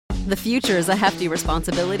The future is a hefty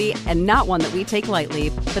responsibility and not one that we take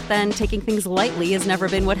lightly, but then taking things lightly has never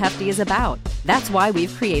been what Hefty is about. That's why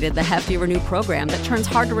we've created the Hefty Renew program that turns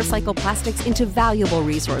hard-to-recycle plastics into valuable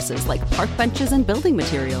resources like park benches and building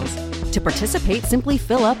materials. To participate, simply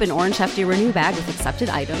fill up an orange Hefty Renew bag with accepted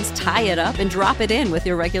items, tie it up, and drop it in with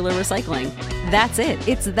your regular recycling. That's it.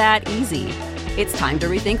 It's that easy. It's time to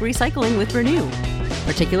rethink recycling with Renew.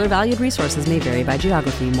 Particular valued resources may vary by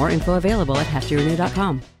geography. More info available at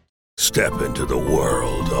heftyrenew.com. Step into the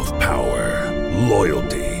world of power,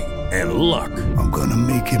 loyalty, and luck. I'm gonna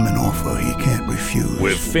make him an offer he can't refuse.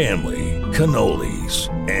 With family, cannolis,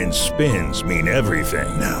 and spins mean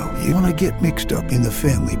everything. Now, you wanna get mixed up in the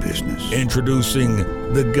family business. Introducing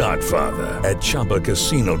The Godfather at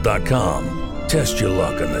ChumbaCasino.com. Test your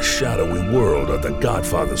luck in the shadowy world of The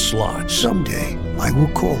Godfather slot. Someday, I will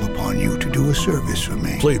call upon you to do a service for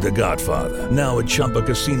me. Play The Godfather now at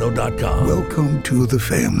ChumbaCasino.com. Welcome to the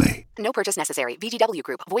family. No purchase necessary. VGW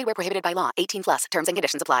Group. Void where prohibited by law. 18+. Terms and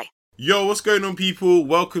conditions apply. Yo, what's going on, people?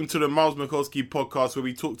 Welcome to the Miles Mikulski podcast, where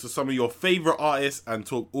we talk to some of your favorite artists and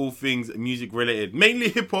talk all things music related, mainly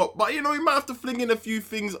hip hop, but you know, we might have to fling in a few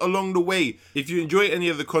things along the way. If you enjoy any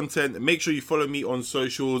of the content, make sure you follow me on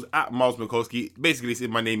socials at Miles Mikulski. Basically, it's in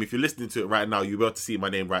my name. If you're listening to it right now, you'll be able to see my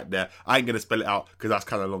name right there. I ain't gonna spell it out because that's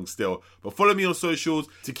kind of long still, but follow me on socials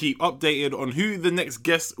to keep updated on who the next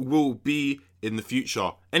guest will be in the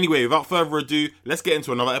future. Anyway, without further ado, let's get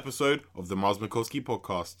into another episode of the Miles Mikulski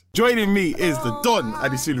podcast. Joining me is the Don,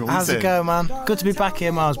 Adesina. How's it going, man? Good to be back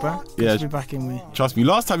here, Miles, bro. Good to be back in with you. Trust me,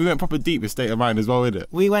 last time we went proper deep with State of Mind as well, innit?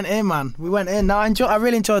 We went in, man. We went in. No, I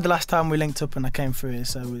really enjoyed the last time we linked up and I came through here,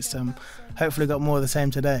 so it's hopefully got more of the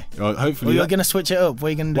same today. Hopefully. Or you're going to switch it up? What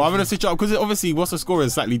are you going to do? Well, I'm going to switch it up because obviously What's the Score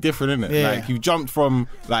is slightly different, isn't it? Yeah. Like, you jumped from,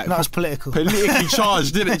 like... That was political. Politically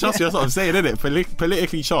charged, didn't it? Trust me, that's what I'm saying, isn't it?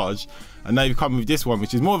 Politically charged. And now you've come with this one,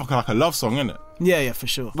 which is more of like a love song, isn't it? Yeah, for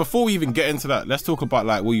sure. Before we even get into that, let's talk about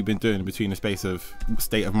like what you've been doing between the space of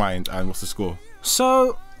State of Mind and What's the Score.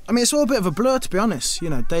 So, I mean, it's all a bit of a blur, to be honest.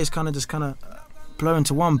 You know, days kind of blur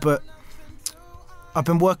into one, but I've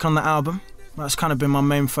been working on the album. That's kind of been my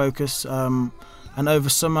main focus. And over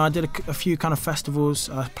summer, I did a few kind of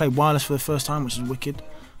festivals. I played Wireless for the first time, which was wicked.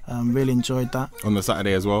 Really enjoyed that. On the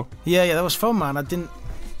Saturday as well? Yeah, that was fun, man. I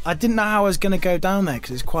didn't know how I was going to go down there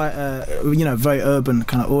because it's quite a very urban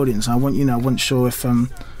kind of audience. I wasn't sure if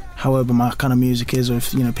how urban my kind of music is or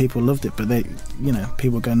if people loved it, but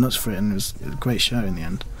people were going nuts for it, and it was a great show in the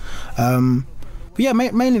end. But yeah,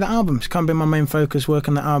 mainly the album. It's kind of been my main focus,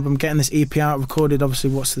 working the album, getting this EP out, recorded obviously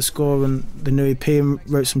What's the Score and the new EP, and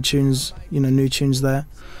wrote some tunes, new tunes there.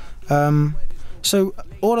 So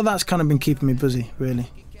all of that's kind of been keeping me busy, really.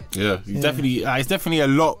 Yeah, definitely. It's definitely a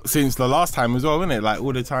lot since the last time as well, isn't it? Like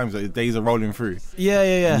all the times that the days are rolling through. Yeah.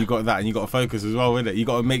 And you got that, and you got to focus as well, innit? You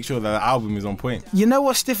got to make sure that the album is on point. You know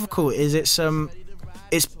what's difficult is it's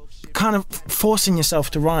kind of forcing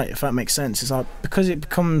yourself to write, if that makes sense. It's like because it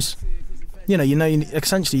becomes,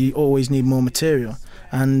 essentially you always need more material,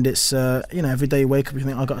 and it's every day you wake up you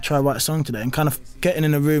think I've got to try to write a song today, and kind of getting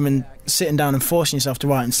in a room and sitting down and forcing yourself to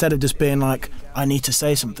write instead of just being like I need to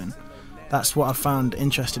say something. That's what I've found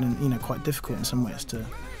interesting and quite difficult in some ways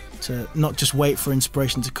to not just wait for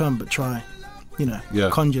inspiration to come, but try,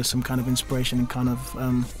 conjure some kind of inspiration and kind of.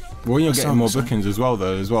 When you're getting more bookings as well,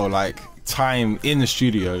 like time in the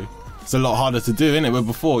studio, it's a lot harder to do, isn't it? Where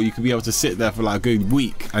before you could be able to sit there for like a good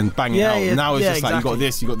week and bang it out. Now it's just like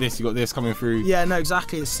you got this coming through. Yeah, no,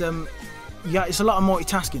 exactly. It's it's a lot of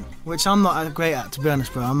multitasking, which I'm not great at, to be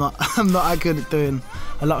honest, bro. I'm not that good at doing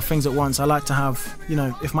a lot of things at once. I like to have,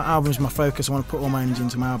 if my album's my focus, I want to put all my energy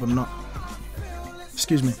into my album, not,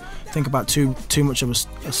 think about too much of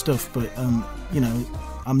a stuff. But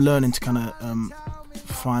I'm learning to kind of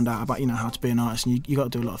find out about how to be an artist, and you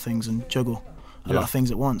got to do a lot of things and juggle a lot of things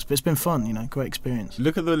at once. But it's been fun, great experience.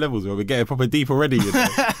 Look at the levels where we're getting proper deep already. We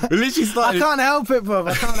literally started. I can't help it, bro.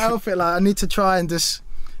 I can't help it. Like I need to try and just.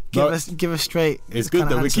 Give a straight. It's good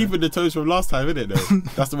though. We're keeping the toes from last time, isn't it? Though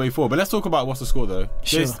that's the way forward. But let's talk about What's the Score though.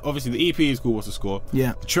 Sure. Obviously, the EP is called What's the Score.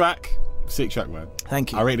 Yeah. The track, sick track, man.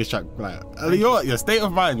 Thank you. I rate this track. Like, your State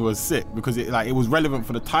of Mind was sick because it was relevant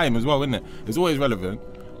for the time as well, isn't it? It's always relevant.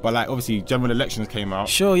 But like obviously, general elections came out.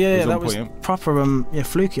 Sure, yeah, that was proper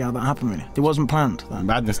fluky how that happened. Really, it wasn't planned.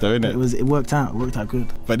 Madness though, isn't it? It worked out. It worked out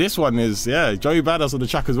good. But this one is Joey Badass on the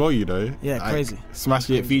track as well. Yeah, crazy. Smash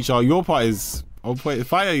It feature. Your part is on point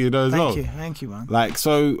fire, as well. Thank you, man. Like,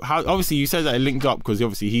 so how obviously you said that it linked up because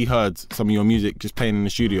obviously he heard some of your music just playing in the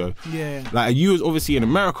studio. Yeah. Like, you was obviously in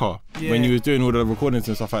America when you was doing all the recordings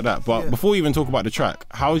and stuff like that. But before we even talk about the track,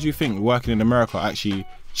 how do you think working in America actually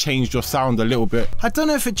changed your sound a little bit? I don't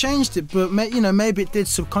know if it changed it, but maybe it did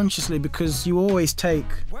subconsciously, because you always take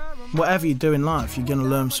whatever you do in life, you're going to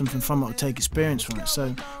learn something from it or take experience from it.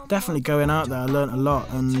 So definitely going out there, I learned a lot,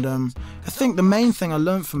 and I think the main thing I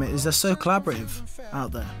learned from it is they're so collaborative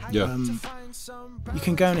out there. Yeah. You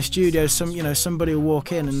can go in a studio, somebody will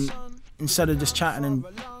walk in, and instead of just chatting and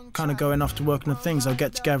kind of going off to work on things, they'll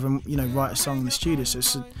get together and write a song in the studio. So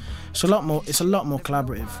it's a lot more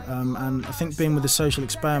collaborative, and I think being with the Social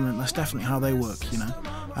Experiment, that's definitely how they work,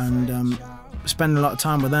 and spending a lot of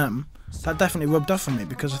time with them, that definitely rubbed off on me,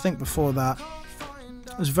 because I think before that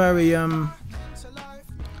I was very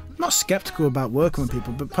not skeptical about working with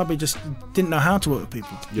people, but probably just didn't know how to work with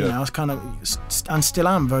people. Yeah. I was kind of, and still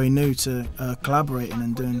am, very new to collaborating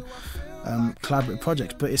and doing collaborative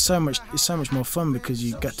projects, but it's so much more fun, because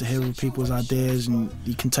you get to hear people's ideas and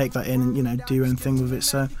you can take that in and do your own thing with it.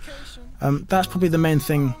 So that's probably the main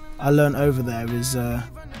thing I learned over there, is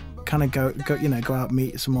kind of go out,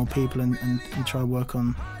 meet some more people and try to work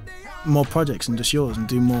on more projects than just yours, and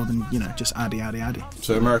do more than just addy.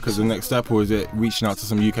 So America's the next step, or is it reaching out to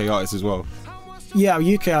some UK artists as well? Yeah,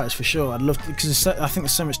 UK artists for sure. I'd love to, because I think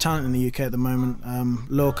there's so much talent in the UK at the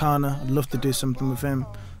moment. Lil Kana, I'd love to do something with him.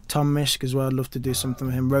 Tom Mishk as well, I'd love to do something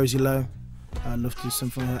with him. Rosie Lowe, I'd love to do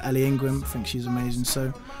something with her. Ellie Ingram, I think she's amazing.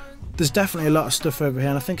 So there's definitely a lot of stuff over here,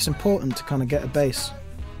 and I think it's important to kind of get a base,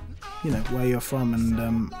 where you're from.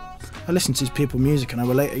 And I listen to these people's music, and I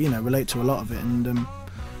relate to a lot of it, and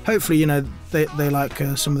hopefully they like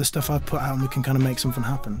some of the stuff I've put out, and we can kind of make something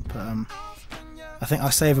happen. But I think I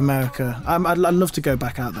save America. I'd love to go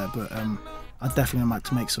back out there, but I definitely like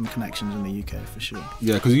to make some connections in the UK for sure.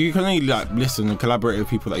 Yeah, because you can only listen and collaborate with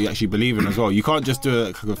people that you actually believe in as well. You can't just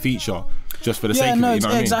do a feature just for the sake of it. You know what I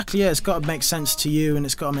mean? Exactly. Yeah, it's got to make sense to you, and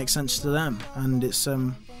it's got to make sense to them. And it's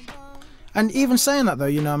and even saying that though,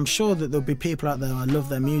 I'm sure that there'll be people out there, I love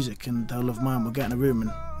their music and they'll love mine. We'll get in a room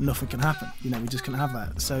and nothing can happen. We just can't have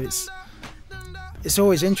that. So it's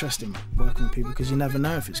always interesting working with people, because you never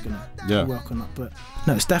know if it's going to work or not. But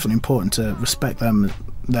no, it's definitely important to respect them,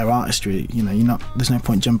 their artistry. There's no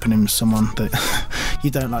point jumping in with someone that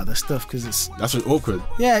you don't like their stuff, because that's just awkward.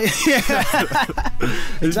 Yeah.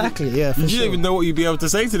 Exactly. Yeah. You don't even know what you'd be able to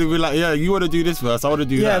say to them. Be like, yeah, you want to do this first, I want to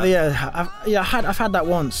do that. I've had that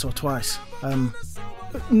once or twice.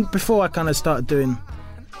 Before I kind of started doing,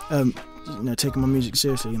 taking my music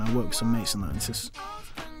seriously. I work with some mates and that. It's just.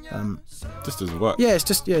 Just doesn't work. Yeah, it's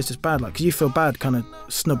just bad, because you feel bad kind of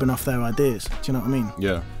snubbing off their ideas. Do you know what I mean?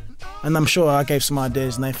 Yeah. And I'm sure I gave some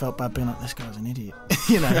ideas and they felt bad, being like, this guy's an idiot.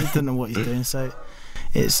 He doesn't know what he's doing. So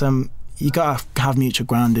it's you gotta have mutual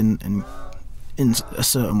ground in a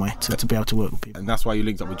certain way to be able to work with people. And that's why you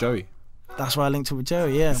linked up with Joey. That's why I linked up with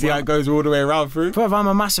Joey. Yeah. See how it goes all the way around through. But I'm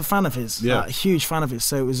a massive fan of his. Yeah. A huge fan of his.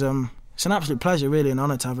 So it was it's an absolute pleasure, really, an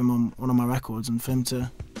honour to have him on one of my records, and for him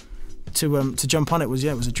to jump on it was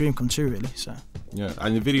a dream come true, really. So yeah,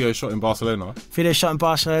 and the video shot in Barcelona. Video shot in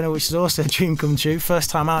Barcelona, which is also a dream come true. First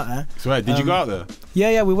time out there. So did you go out there?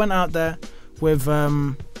 Yeah, we went out there with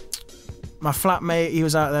my flatmate. He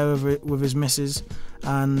was out there with his missus,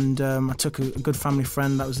 and I took a good family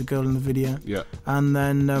friend. That was the girl in the video. Yeah. And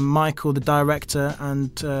then Michael, the director,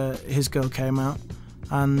 and his girl came out,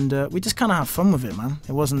 and we just kind of had fun with it, man.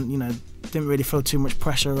 It wasn't, didn't really feel too much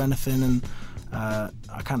pressure or anything, and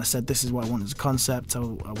I kind of said, this is what I want as a concept. I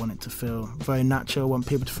want it to feel very natural. I want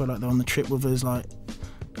people to feel like they're on the trip with us. Like,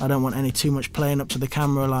 I don't want any too much playing up to the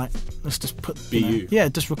camera. Like, let's just put you. Yeah,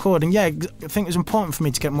 just recording. Yeah, I think it was important for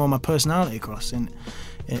me to get more of my personality across in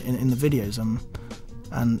the videos.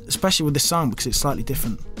 And especially with this song, because it's slightly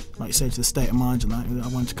different, like you say, to the state of mind, and I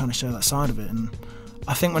wanted to kind of show that side of it. And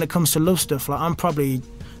I think when it comes to love stuff, like, I'm probably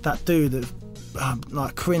that dude that.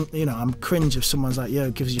 Like cringe, I'm cringe if someone's like, yo,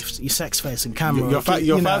 gives you your sex face and camera. Your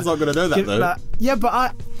fans aren't gonna know that though. Like, yeah, but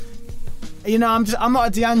I'm not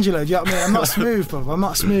a D'Angelo. Do you know what I mean? I'm not smooth, bro. I'm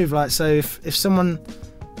not smooth. Like, so if someone,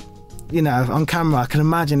 on camera, I can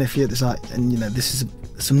imagine if it's like, and this is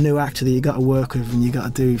some new actor that you got to work with, and you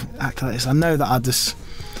got to act like this. I know that I just,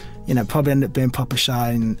 probably end up being proper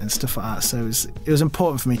shy and stuff like that. So it was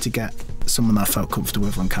important for me to get someone that I felt comfortable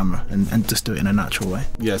with on camera and just do it in a natural way.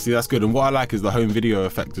 Yeah, see, that's good. And what I like is the home video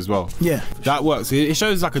effect as well. Yeah, that works. It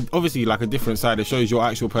shows obviously a different side. It shows your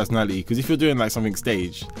actual personality, because if you're doing like something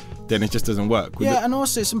staged, then it just doesn't work. And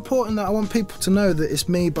also it's important that I want people to know that it's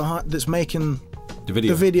me that's making the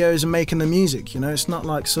videos and making the music. It's not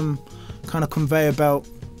like some kind of conveyor belt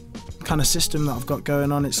kind of system that I've got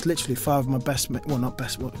going on. It's literally 5 of my best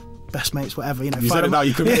mates, whatever. You said it now,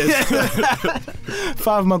 you committed. 5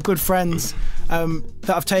 of my good friends that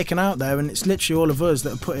I've taken out there, and it's literally all of us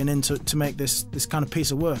that are putting in to make this kind of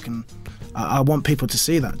piece of work. And I want people to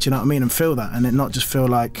see that. Do you know what I mean? And feel that, and it not just feel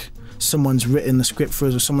like someone's written the script for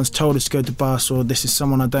us or someone's told us to go to Bus or this is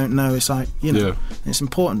someone I don't know. It's like, you know, it's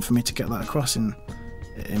important for me to get that across in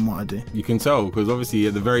what I do. You can tell because obviously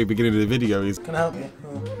at the very beginning of the video is. Can I help you?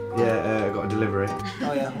 Yeah, I got a delivery.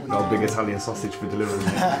 Oh yeah. Got a big Italian sausage for delivery.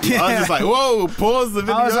 I was just like, whoa, pause the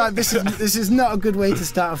video. I was like, this is not a good way to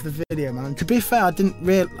start off the video, man. To be fair, I didn't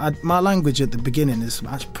my language at the beginning is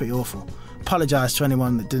actually pretty awful. Apologise to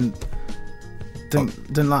anyone that didn't like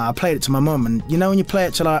it. I played it to my mum, and you know when you play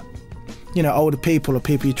it to like, you know, older people or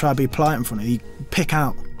people you try to be polite in front of, you pick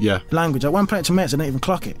out language. Like when I play it to mates, I don't even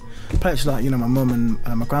clock it. I play it to like, you know, my mum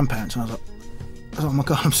and my grandparents, and I was like, oh my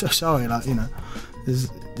God, I'm so sorry. Like, you know, there's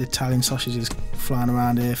the Italian sausages flying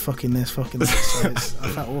around here, fucking this, fucking that. So I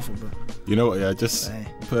felt awful, but you know what? Yeah, just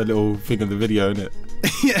put a little thing in the video in it.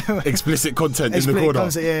 Yeah, explicit content in the corner.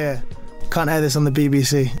 Content, yeah. Can't air this on the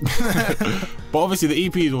BBC. But obviously the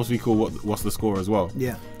EP is also called What's the Score as well.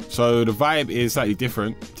 Yeah. So the vibe is slightly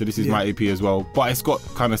different to This Is My EP as well, but it's got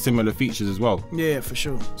kind of similar features as well. Yeah, for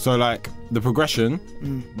sure. So like the progression,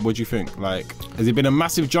 what do you think? Like, has it been a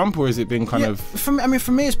massive jump or has it been kind of? For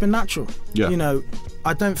me, it's been natural. Yeah. You know,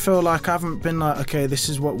 I don't feel like I haven't been like, okay, this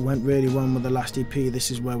is what went really wrong with the last EP.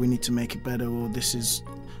 This is where we need to make it better, or this is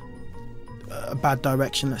a bad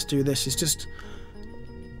direction. Let's do this. It's just,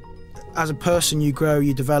 as a person, you grow,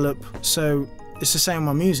 you develop. So it's the same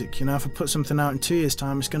with music. You know, if I put something out in 2 years'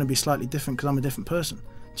 time, it's going to be slightly different because I'm a different person.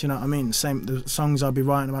 Do you know what I mean? The songs I'll be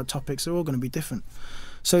writing about, topics, they're all going to be different.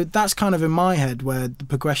 So that's kind of in my head where the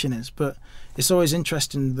progression is. But it's always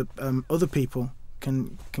interesting that other people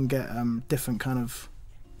can get different kind of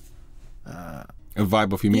a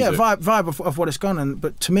vibe of your music. Yeah, vibe of what it's gone.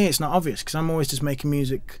 But to me, it's not obvious because I'm always just making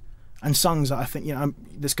music and songs that I think, you know,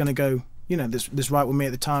 that's going to go, you know, this right with me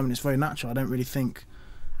at the time, and it's very natural. I don't really think,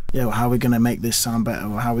 well, how are we going to make this sound better,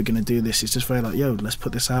 or how are we going to do this? It's just very like, let's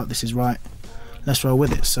put this out. This is right. Let's roll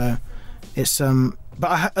with it. So it's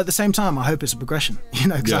but at the same time, I hope it's a progression, you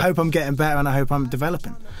know, because I hope I'm getting better and I hope I'm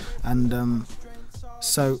developing, and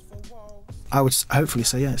so I would hopefully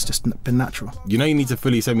say, it's just been natural. You know, you need to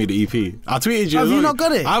fully send me the EP. I tweeted you. Have you not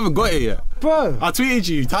got it? I haven't got it yet, bro. I tweeted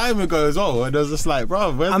you time ago as well, and I was just like,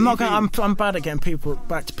 bro, where's I'm the not. EP? I'm bad at getting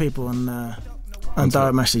back to people on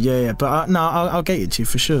direct message. Yeah. But I'll get it to you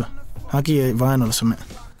for sure. I'll give you vinyl or something.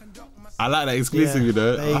 I like that exclusive, you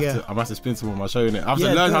know. There you go. I must have spin some on my show, innit? I have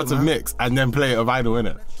to learn how to mix and then play it a vinyl,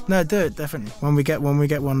 innit? No, do it definitely. When we get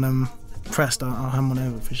one pressed, I'll hand one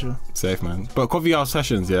over for sure. Safe, man. But Coffee House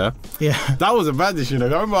Sessions, yeah, that was a madness, you know.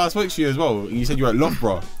 I remember I spoke to you as well. You said you were at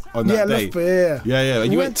Loughborough on that day. Loughborough, yeah.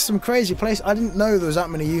 We went to some crazy place. I didn't know there was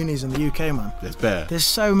that many unis in the UK, man. There's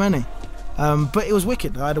so many, but it was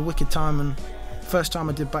wicked. I had a wicked time, and first time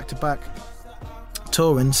I did back-to-back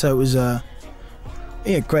touring, so it was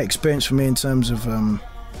great experience for me in terms of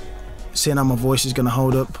seeing how my voice is going to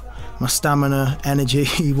hold up, my stamina, energy,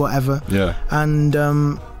 whatever. Yeah.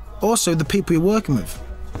 And also the people you're working with,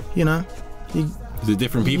 you know. Is it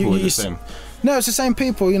different people or the same? No, it's the same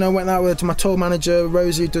people. You know, went out to my tour manager,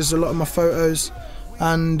 Rosie, does a lot of my photos,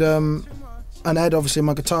 and Ed, obviously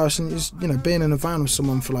my guitarist, and just, you know, being in a van with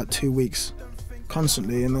someone for like 2 weeks,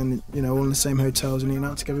 constantly, and then, you know, all in the same hotels and eating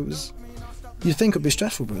out together. It was, you'd think it'd be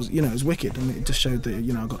stressful, but it was, you know, it was wicked, and it just showed that,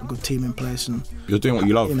 you know, I got a good team in place, and you're doing what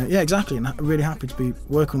you love. You know, yeah, exactly, and I'm really happy to be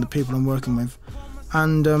working with the people I'm working with,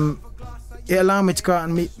 and it allowed me to go out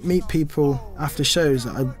and meet people after shows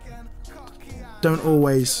that I don't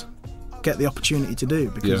always get the opportunity to do,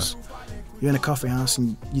 because you're in a coffee house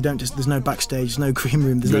and you don't there's no backstage, there's no green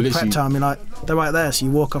room, there's no prep time. You're like, they're right there, so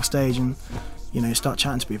you walk off stage and, you know, you start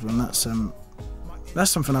chatting to people, and that's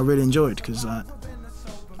something I really enjoyed, because I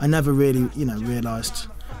never really, you know, realised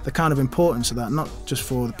the kind of importance of that, not just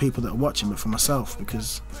for the people that are watching, but for myself,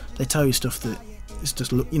 because they tell you stuff that it's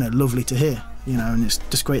just, you know, lovely to hear, you know, and it's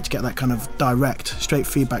just great to get that kind of direct, straight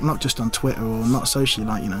feedback, not just on Twitter or not socially,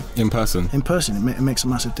 like, you know. In person, it makes a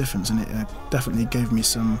massive difference, and it definitely gave me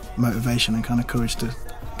some motivation and kind of courage to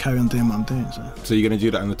carry on doing what I'm doing. So you're going to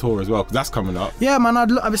do that in the tour as well, because that's coming up. Yeah, man,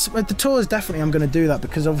 the tour is definitely, I'm going to do that,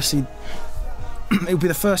 because obviously it'll be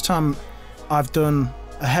the first time I've done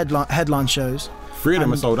a headline shows. 3 of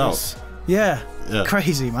them are sold out. Yeah,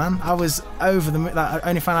 crazy, man. I was over the moon. Like, I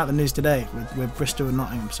only found out the news today with Bristol and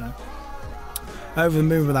Nottingham, so over the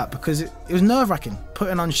moon with that, because it was nerve-wracking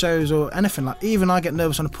putting on shows or anything. Like, even I get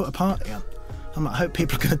nervous when I put a party on. I'm like, I hope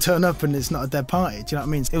people are going to turn up and it's not a dead party. Do you know what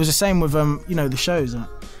I mean? It was the same with you know, the shows.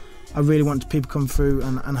 I really wanted people to come through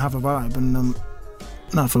and have a vibe, and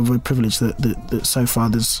I feel very privileged that so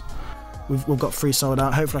far we've got 3 sold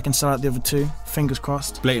out. Hopefully I can sell out the other 2. Fingers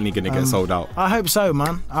crossed. Blatantly gonna get sold out. I hope so,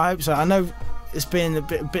 man. I hope so. I know it's been a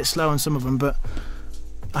bit slow on some of them, but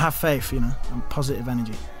I have faith, and positive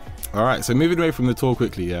energy. All right, so moving away from the tour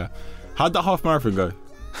quickly, yeah. How'd that half marathon go?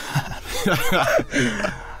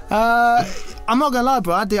 I'm not gonna lie,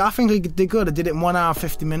 bro. I think I did good. I did it in 1 hour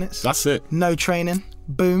 50 minutes. That's it. No training.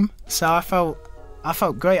 Boom. So I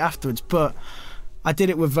felt great afterwards. But I did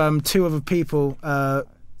it with 2 other people,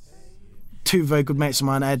 2 very good mates of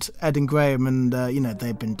mine, Ed and Graham, and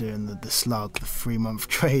they've been doing the slog, the 3-month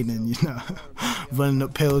training, running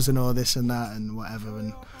up hills and all this and that and whatever.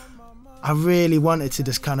 And I really wanted to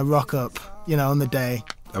just kind of rock up, on the day.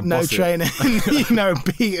 No training,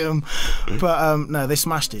 beat them. But no, they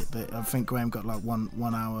smashed it. I think Graham got like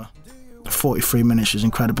 1 hour 43 minutes, which was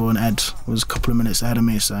incredible, and Ed was a couple of minutes ahead of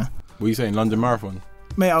me. So, what are you saying, London Marathon?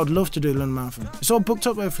 Mate, I would love to do the London Marathon. It's all booked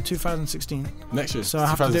up though for 2016. Next year. So I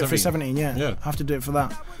have to do it for 17. Yeah. I have to do it for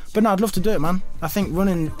that. But no, I'd love to do it, man. I think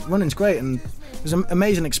running's great, and it was an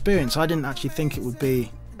amazing experience. I didn't actually think it would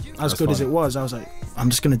be as good as it was. I was like, I'm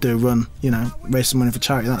just going to do a run, raise some money for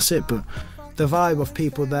charity. That's it. But the vibe of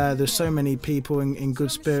people there's so many people in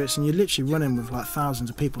good spirits, and you're literally running with like thousands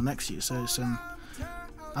of people next to you. So it's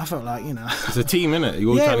I felt like it's a team, innit? You're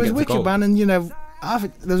all yeah, trying it was to get wicked, to goal. man. And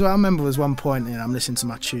I remember was one point, I'm listening to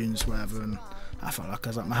my tunes, whatever, and I felt like I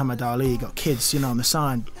was like Muhammad Ali. Got kids, on the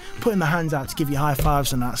sign, putting their hands out to give you high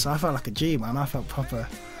fives and that. So I felt like a G, man. I felt proper,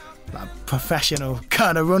 like professional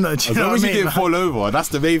kind of runner. As long as you didn't fall over, that's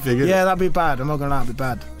the main thing. Isn't it? That'd be bad. I'm not gonna lie, it'd be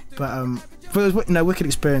bad. But it was wicked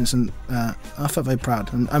experience, and I felt very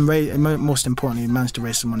proud. And most importantly, managed to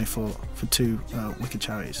raise some money for 2 wicked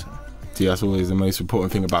charities. So. See, that's always the most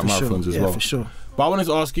important thing about marathons as well. Yeah, for sure. But I wanted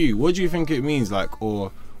to ask you, what do you think it means,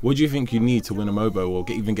 or what do you think you need to win a Mobo or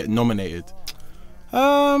even get nominated?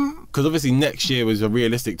 Because obviously next year was a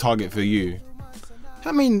realistic target for you.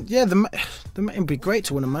 I mean, yeah, it'd be great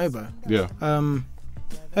to win a Mobo. Yeah.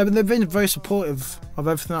 But they've been very supportive of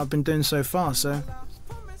everything I've been doing so far, so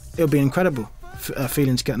it'll be incredible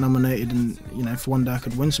feeling to get nominated, and if one day I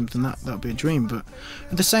could win something, that would be a dream. But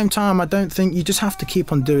at the same time, I don't think you just have to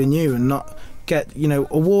keep on doing you and not get,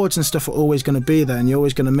 awards and stuff are always going to be there, and you're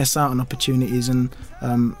always going to miss out on opportunities, and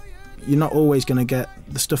you're not always going to get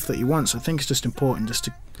the stuff that you want. So I think it's just important just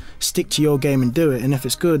to stick to your game and do it, and if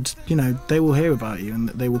it's good, they will hear about you and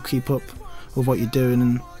they will keep up with what you're doing,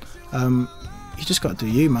 and you just got to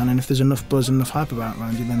do you, man. And if there's enough buzz and enough hype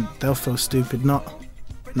around you, then they'll feel stupid not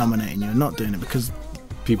nominating you and not doing it, because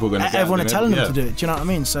people are going to everyone are telling them to do it. Do you know what I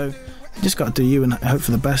mean? So you just got to do you and hope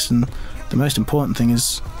for the best. And the most important thing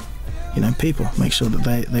is, people make sure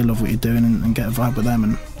that they love what you're doing and get a vibe with them,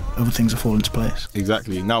 and other things will fall into place.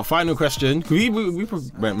 Exactly. Now, final question. We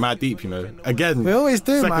went mad deep, Again, we always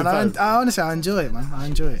do, man. I honestly, I enjoy it, man. I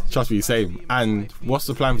enjoy it. Trust me, same. And what's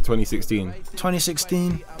the plan for 2016?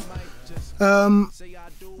 2016.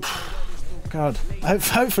 God,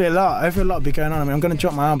 hopefully a lot. Hopefully a lot will be going on. I mean, I'm going to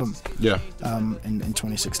drop my album. Yeah. In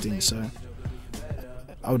 2016. So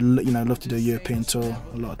I would, love to do a European tour.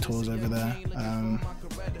 A lot of tours over there.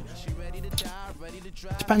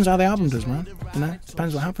 Depends how the album does, man.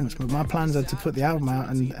 Depends what happens. But my plans are to put the album out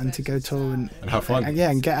and to go tour and have fun.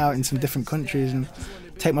 And get out in some different countries and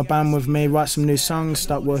take my band with me, write some new songs,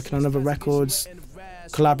 start working on other records,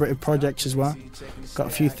 collaborative projects as well. Got a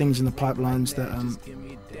few things in the pipelines that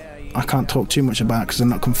I can't talk too much about because they're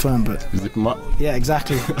not confirmed. But zip them up. Yeah,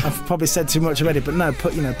 exactly. I've probably said too much already, but no,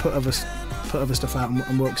 put other stuff out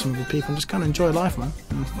and work with some other people and just kind of enjoy life, man,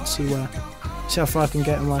 and see how far I can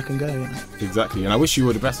get and where I can go. Exactly, and I wish you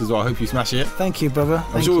all the best as well. I hope you smash it. Thank you, brother.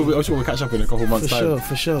 I'm sure we'll catch up in a couple of months' time.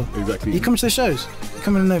 For sure. Exactly. You come to the shows? You're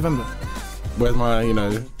coming in November. Where's my,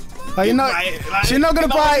 Oh, you're not. So you're not gonna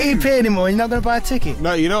buy an EP anymore. You're not gonna buy a ticket.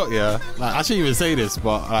 No, yeah. I shouldn't even say this,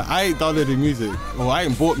 but I ain't downloaded music, or I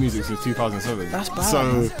ain't bought music since 2007. That's bad.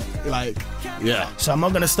 So, yeah. So I'm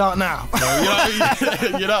not gonna start now. You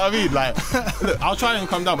know what I mean? Look, I'll try and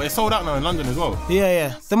come down, but it's sold out now in London as well.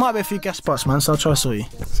 Yeah. There might be a few guest spots, man. So I'll try to sort you.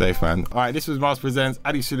 Safe, man. All right, this was Miles Presents.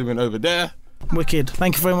 Adi Suleiman over there. Wicked.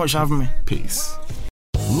 Thank you very much for having me. Peace.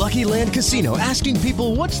 Lucky Land Casino, asking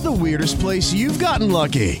people, what's the weirdest place you've gotten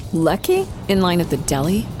lucky? Lucky? In line at the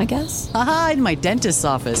deli, I guess? Aha, in my dentist's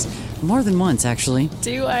office. More than once, actually.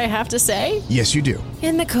 Do I have to say? Yes, you do.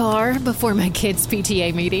 In the car before my kids'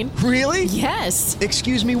 PTA meeting. Really? Yes.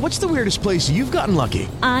 Excuse me, what's the weirdest place you've gotten lucky?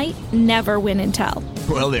 I never win and tell.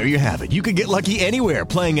 Well, there you have it. You can get lucky anywhere,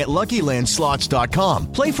 playing at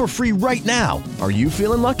LuckyLandSlots.com. Play for free right now. Are you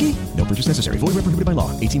feeling lucky? No purchase necessary. Void where prohibited by law.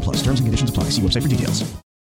 18+. Terms and conditions apply. See website for details.